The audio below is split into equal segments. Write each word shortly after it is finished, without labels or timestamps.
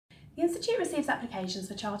The Institute receives applications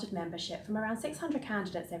for chartered membership from around 600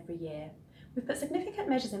 candidates every year. We've put significant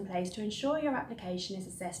measures in place to ensure your application is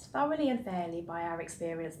assessed thoroughly and fairly by our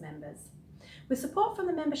experienced members. With support from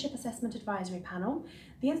the Membership Assessment Advisory Panel,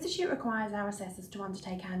 the Institute requires our assessors to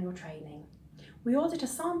undertake annual training. We audit a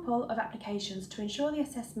sample of applications to ensure the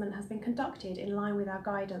assessment has been conducted in line with our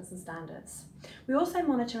guidance and standards. We also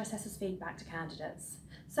monitor assessors' feedback to candidates.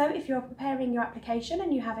 So if you're preparing your application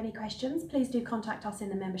and you have any questions, please do contact us in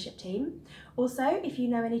the membership team. Also, if you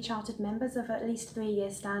know any chartered members of at least 3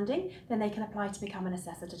 years standing, then they can apply to become an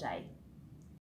assessor today.